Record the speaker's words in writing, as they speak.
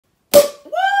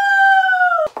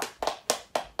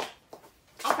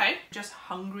just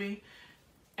hungry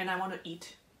and I want to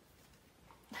eat.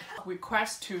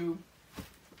 Request to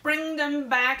bring them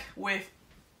back with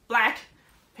black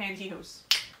pantyhose.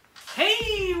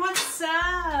 Hey, what's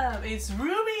up? It's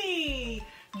Ruby.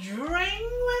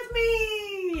 Drink with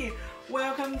me.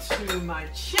 Welcome to my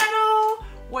channel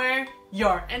where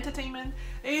your entertainment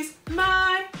is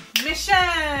my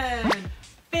mission.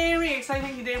 Very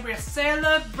exciting today. We're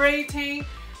celebrating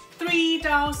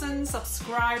 3,000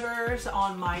 subscribers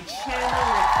on my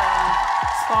channel with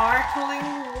sparkling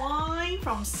wine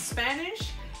from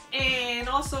Spanish and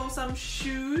also some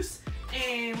shoes,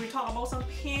 and we talk about some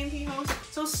pantyhose.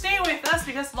 So stay with us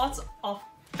because lots of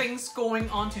things going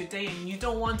on today and you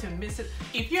don't want to miss it.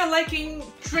 If you're liking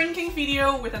drinking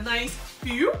video with a nice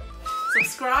view,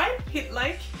 subscribe, hit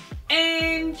like,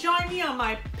 and join me on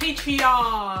my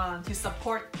Patreon to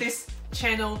support this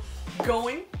channel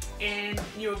going, and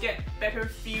you'll get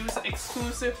better views,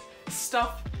 exclusive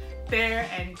stuff there,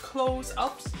 and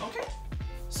close-ups. Okay,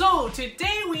 so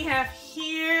today we have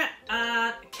here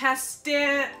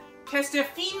Castelfino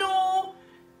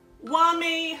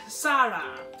Jaume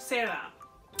Serra.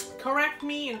 Correct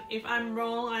me if I'm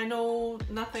wrong, I know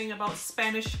nothing about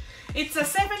Spanish. It's a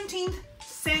 17th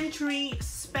century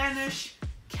Spanish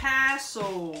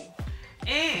castle.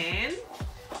 And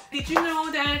did you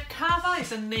know that Cava is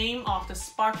the name of the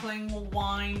sparkling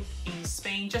wine in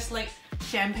Spain? Just like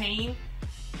champagne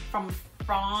from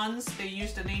France, they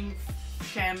use the name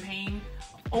champagne.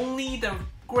 Only the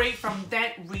grape from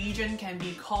that region can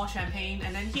be called champagne.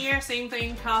 And then here, same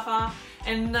thing, Cava.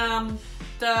 And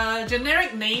the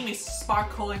generic name is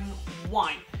sparkling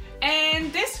wine.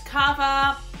 And this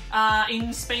Cava,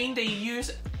 in Spain, they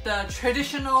use the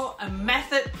traditional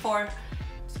method for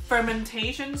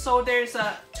fermentation. So there's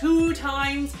a 2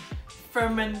 times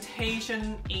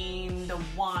fermentation in the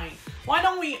wine. Why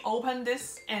don't we open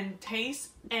this and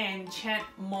taste and chat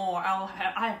more? I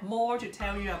have more to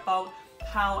tell you about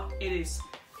how it is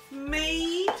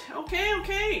made.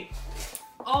 Okay.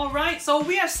 Alright, so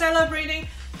we are celebrating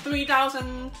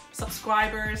 3,000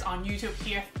 subscribers on YouTube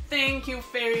here. Thank you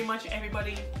very much,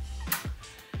 everybody.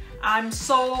 I'm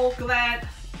so glad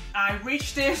I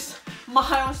reached this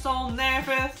milestone.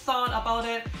 Never thought about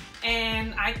it,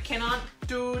 and I cannot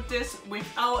do this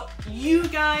without you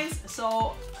guys.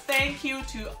 So thank you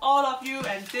to all of you,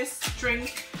 and this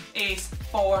drink is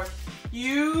for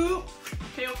you.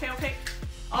 Okay.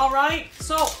 Alright,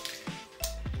 so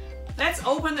let's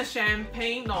open the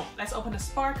champagne. No, let's open the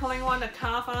sparkling one, the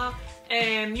Cava.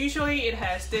 And usually it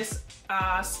has this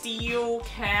steel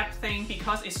cap thing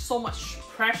because it's so much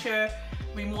pressure.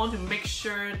 We want to make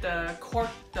sure the cork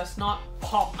does not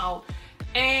pop out.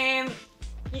 And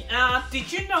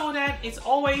did you know that it's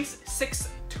always 6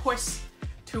 twists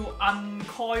to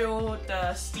uncoil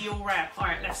the steel wrap?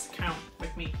 Alright, let's count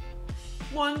with me.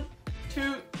 1,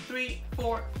 2, 3,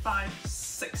 4, 5,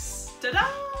 6. Ta-da!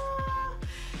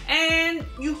 And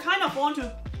you kind of want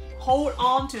to hold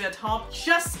on to the top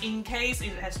just in case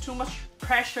it has too much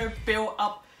pressure built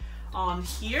up on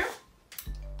here.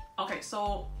 Okay,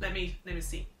 so let me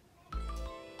see.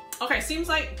 Okay, seems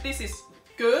like this is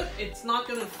good. It's not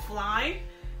gonna fly,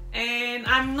 and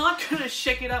I'm not gonna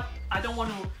shake it up. I don't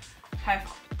want to have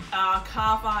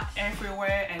Cava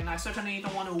everywhere, and I certainly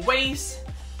don't want to waste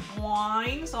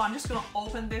wine. So I'm just gonna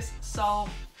open this. So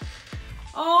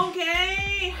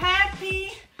okay,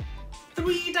 happy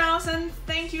 3,000.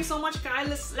 Thank you so much,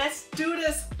 guys. Let's do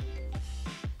this.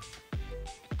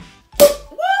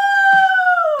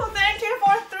 Woo! Thank you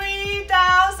for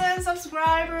 3,000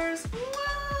 subscribers.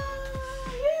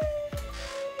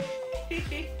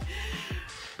 Yay!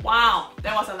 Wow,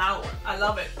 that was a loud one. I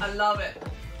love it.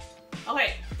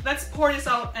 Okay, let's pour this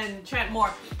out and chat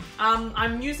more.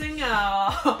 I'm using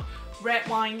a red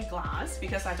wine glass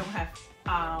because I don't have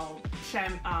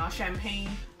champagne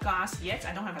glass yet.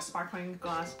 I don't have a sparkling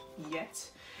glass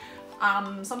yet.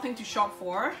 Something to shop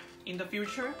for in the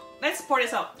future. Let's pour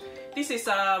this out. This is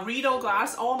a Rideau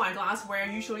glass. All my glassware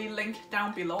usually link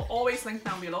down below. Always link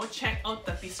down below. Check out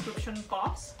the description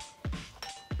box.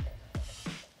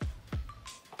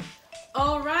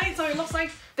 Alright, so it looks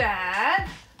like that.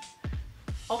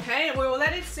 Okay, we'll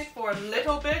let it sit for a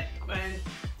little bit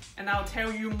and I'll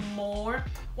tell you more.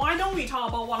 Why don't we talk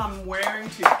about what I'm wearing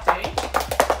today,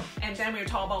 and then we'll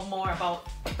talk about more about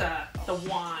the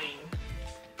wine.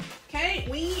 Okay,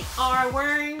 we are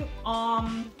wearing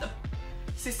the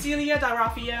Cecilia da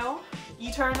Raphael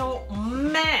Eternal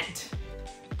Matte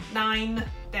 9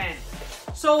 Dan.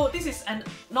 So this is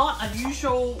not a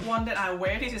usual one that I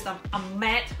wear. This is a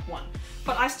matte one,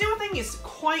 but I still think it's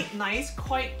quite nice,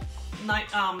 quite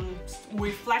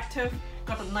reflective,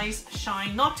 got a nice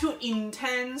shine, not too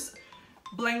intense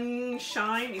bling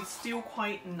shine. It's still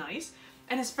quite nice.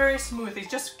 And it's very smooth. It's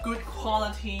just good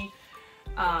quality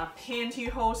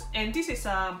pantyhose. And this is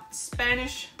a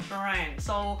Spanish brand.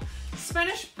 So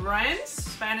Spanish brands,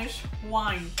 Spanish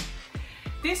wine.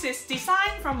 This is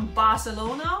designed from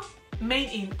Barcelona,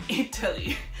 made in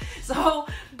Italy. So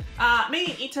made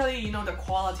in Italy, you know the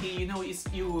quality, you know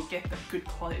you will get the good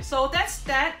quality. So that's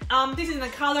that. This is in the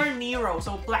color Nero,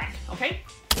 so black, okay?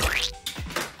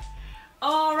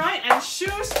 Alright, and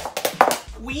shoes,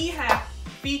 we have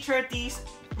featured these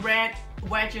red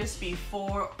wedges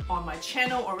before on my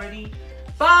channel already,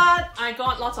 but I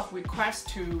got lots of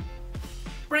requests to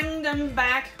bring them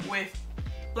back with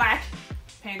black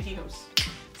pantyhose.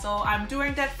 So I'm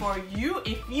doing that for you.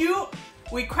 If you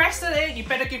requested it, you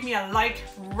better give me a like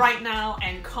right now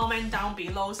and comment down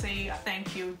below, say a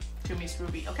thank you to Miss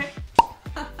Ruby, okay?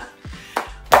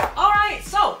 Alright,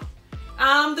 so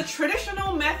the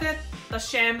traditional method the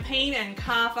champagne and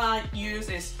cava use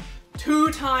is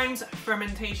 2 times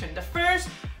fermentation. The first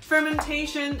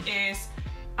fermentation is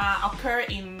occur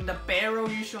in the barrel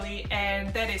usually,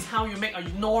 and that is how you make a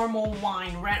normal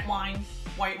wine, red wine,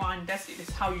 white wine. That is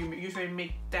how you usually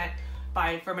make that,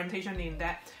 by fermentation in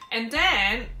that. And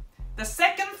then the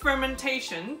second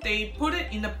fermentation, they put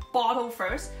it in the bottle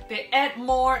first. They add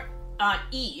more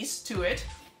yeast to it,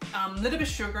 little bit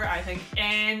sugar I think,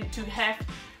 and to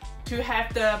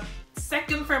have the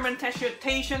second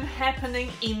fermentation happening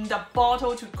in the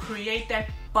bottle to create that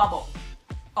bubble.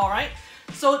 Alright,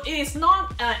 so it is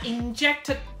not an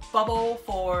injected bubble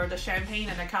for the champagne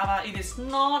and the cava. It is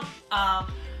not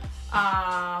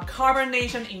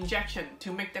carbonation injection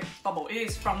to make the bubble. It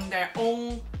is from their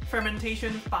own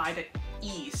fermentation by the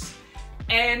yeast.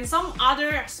 And some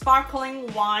other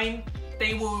sparkling wine,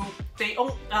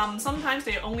 sometimes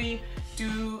they only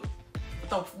do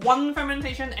the one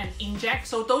fermentation and inject,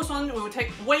 so those ones will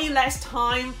take way less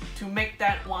time to make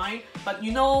that wine, but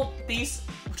you know these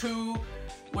two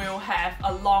will have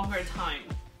a longer time.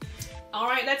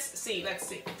 Alright, let's see.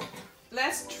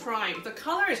 Let's try. The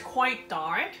color is quite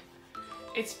dark.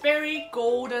 It's very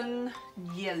golden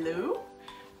yellow.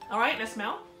 Alright, let's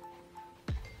smell.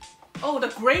 Oh, the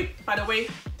grape, by the way,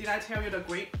 did I tell you the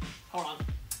grape? Hold on.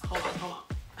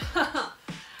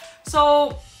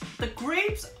 So the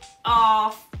grapes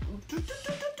are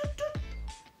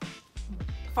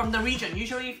from the region.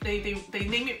 Usually they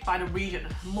name it by the region.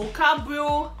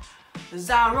 Mocabro,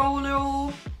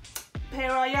 Zarolo,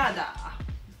 Parayada.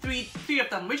 Three of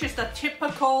them, which is the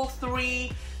typical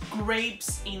 3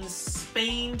 grapes in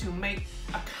Spain to make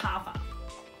a cava.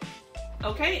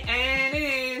 Okay, and it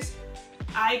is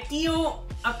ideal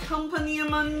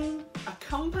accompaniment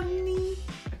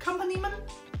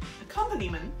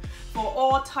for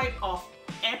all type of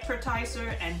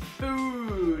appetizer and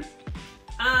food.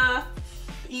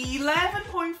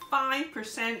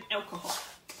 11.5% alcohol.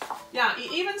 Yeah,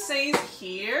 it even says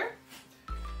here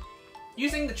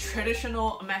using the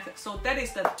traditional method. So that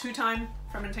is the 2-time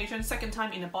fermentation, 2nd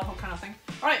time in a bottle kind of thing.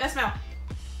 Alright, let's smell.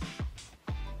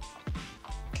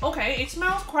 Okay, it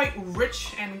smells quite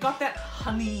rich and got that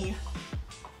honey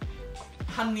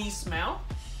smell.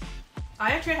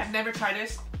 I actually have never tried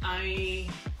this.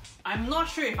 I'm not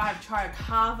sure if I have tried a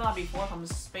cava before from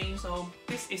Spain, so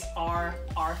this is our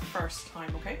first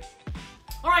time, okay?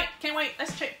 Alright, can't wait,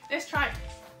 let's try it.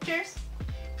 Cheers!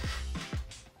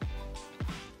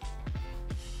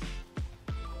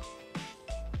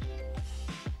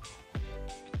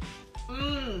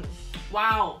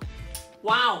 Wow.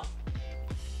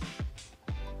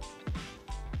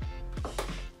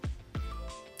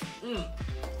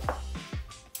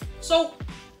 So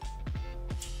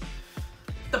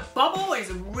the bubble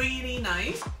is really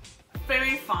nice,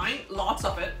 very fine, lots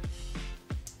of it,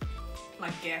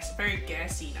 like gas, very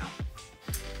gassy now,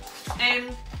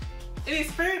 and it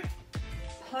is very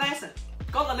pleasant.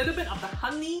 Got a little bit of the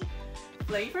honey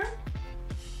flavor,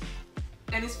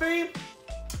 and it's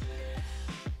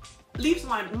leaves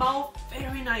my mouth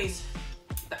very nice.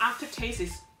 The aftertaste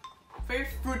is very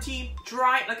fruity,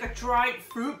 dry, like a dried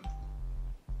fruit.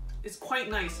 It's quite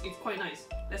nice.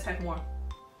 Let's have more.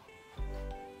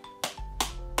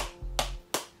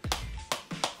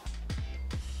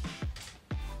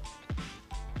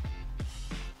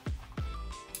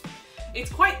 It's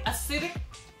quite acidic.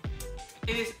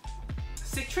 It is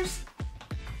citrus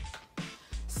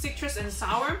and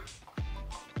sour,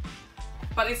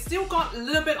 but it's still got a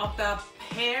little bit of the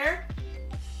pear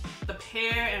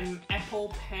and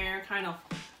apple pear kind of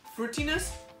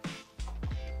fruitiness,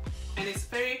 and it's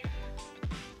very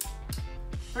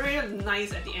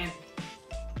nice at the end.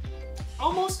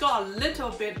 Almost got a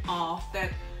little bit of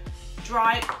that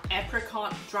dried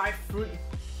apricot, dried fruit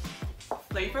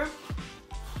flavor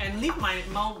and leave my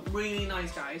mouth really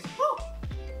nice, guys. Woo!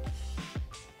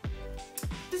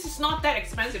 This is not that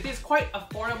expensive. This is quite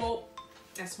affordable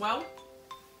as well.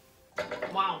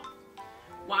 Wow.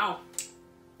 Wow.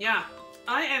 Yeah,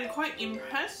 I am quite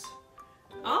impressed.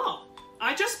 Oh,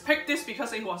 I just picked this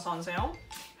because it was on sale.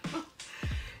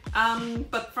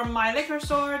 But from my liquor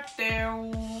store, there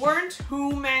weren't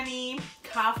too many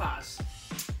Cavas.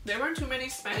 There weren't too many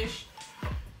Spanish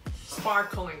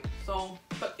sparkling. So,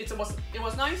 but it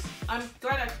was nice. I'm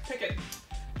glad I picked it.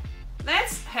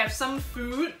 Let's have some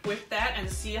food with that and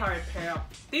see how it pairs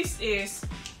up. This is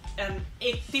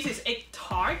egg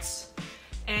tarts,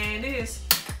 and it is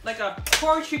like a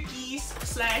Portuguese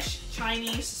 /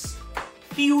 Chinese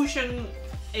fusion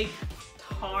egg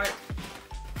tart.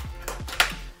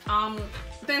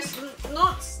 There's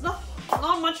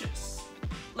not much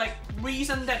like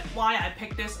reason that why I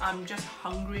picked this. I'm just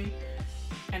hungry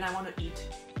and I want to eat.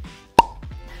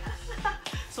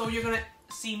 So you're gonna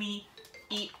see me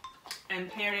eat and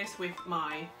pair this with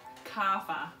my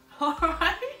Cava.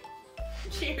 Alright?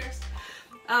 Cheers.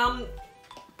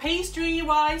 Pastry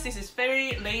wise, this is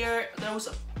very layered, those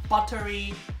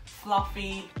buttery,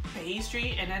 fluffy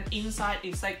pastry, and then inside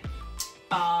is like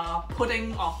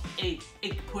pudding of egg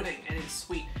pudding, and it's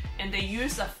sweet. And they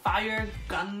use a fire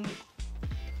gun.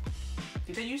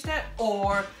 Did they use that?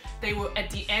 Or they will,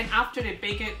 at the end, after they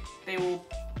bake it, they will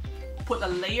put a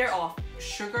layer of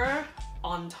sugar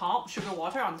on top, sugar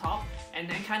water on top, and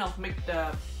then kind of make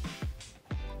the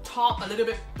top a little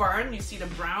bit burn. You see the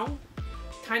brown?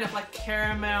 Kind of like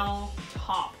caramel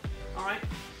top. Alright?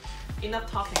 Enough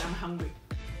talking, I'm hungry.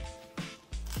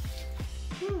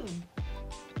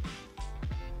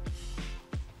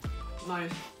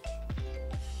 Nice.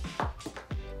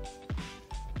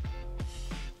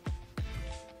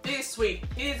 It is sweet.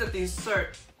 It is a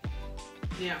dessert.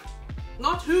 Yeah.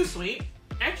 Not too sweet.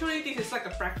 Actually, this is like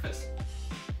a breakfast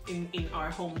in our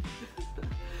home.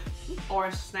 Or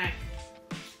a snack.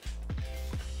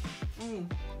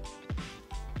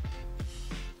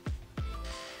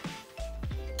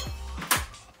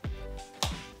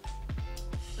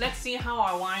 Let's see how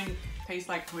our wine tastes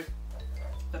like with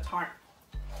the tart.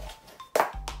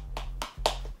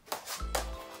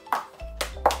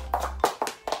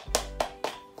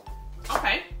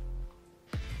 Okay.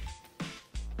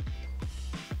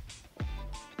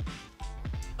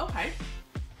 Okay.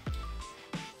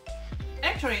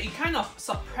 Actually, it kind of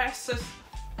suppresses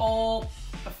all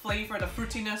the flavor, the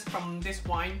fruitiness from this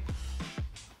wine.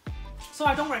 So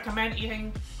I don't recommend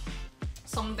eating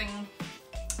something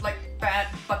like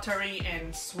that, buttery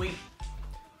and sweet.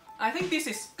 I think this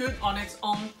is good on its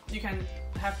own. You can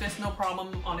have this no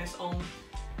problem on its own.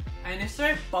 And it's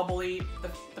very bubbly.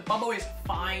 The bubble is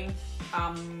fine.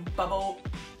 Bubble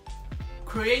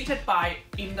created by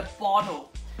in the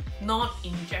bottle, not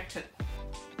injected.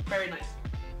 Very nice.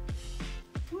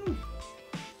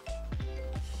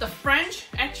 The French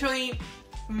actually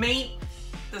made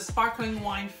the sparkling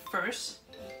wine first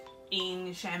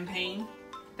in Champagne.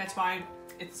 That's why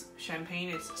it's Champagne,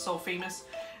 it's so famous.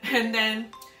 And then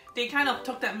they kind of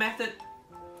took that method,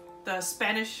 the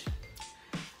Spanish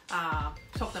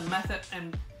took the method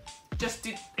and just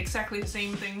did exactly the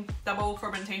same thing, double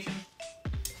fermentation,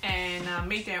 and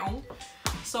made their own.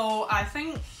 So I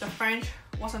think the French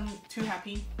wasn't too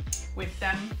happy with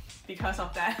them because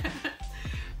of that.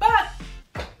 But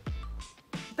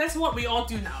that's what we all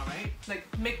do now, right?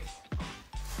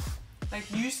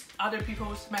 Like use other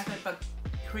people's method, but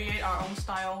create our own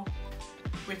style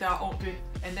with our own,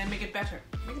 and then make it better.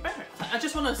 Make it better. I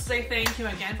just want to say thank you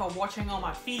again for watching all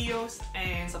my videos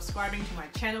and subscribing to my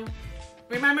channel.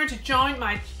 Remember to join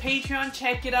my Patreon,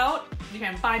 check it out. You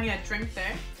can buy me a drink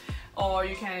there, or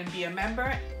you can be a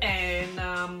member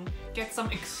and get some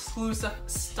exclusive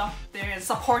stuff there and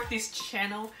support this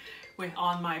channel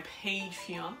on my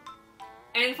Patreon.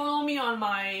 And follow me on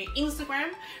my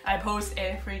Instagram. I post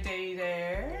every day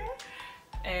there.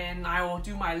 And I will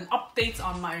do my updates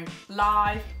on my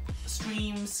live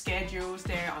stream schedules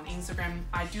there on Instagram.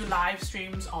 I do live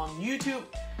streams on YouTube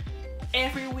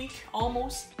every week,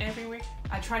 almost every week.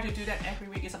 I try to do that every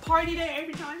week. It's a party day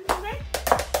every time, okay?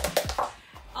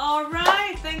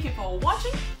 Alright, thank you for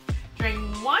watching.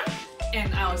 Drink wine,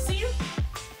 and I'll see you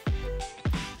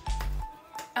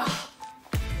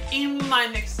in my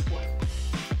next